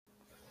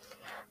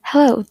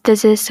Hello,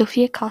 this is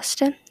Sofia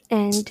Costa,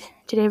 and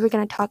today we're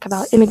going to talk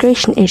about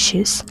immigration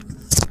issues.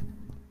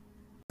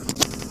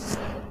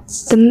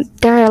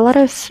 There are a lot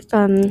of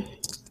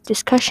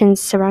discussions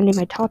surrounding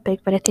my topic,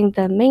 but I think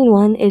the main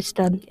one is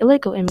the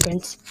illegal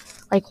immigrants,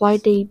 like why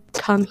they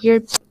come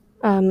here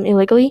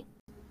illegally.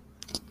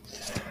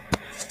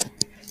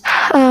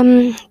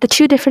 The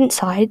two different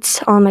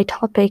sides on my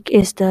topic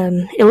is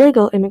the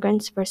illegal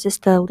immigrants versus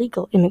the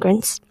legal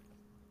immigrants.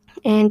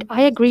 And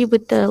I agree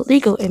with the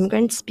legal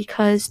immigrants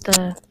because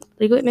the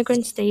legal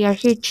immigrants, they are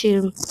here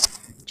to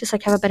just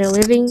like have a better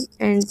living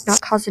and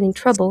not cause any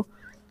trouble.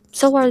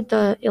 So are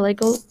the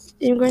illegal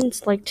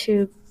immigrants like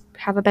to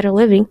have a better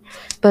living,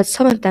 but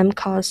some of them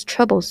cause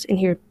troubles in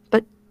here.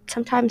 But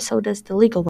sometimes so does the legal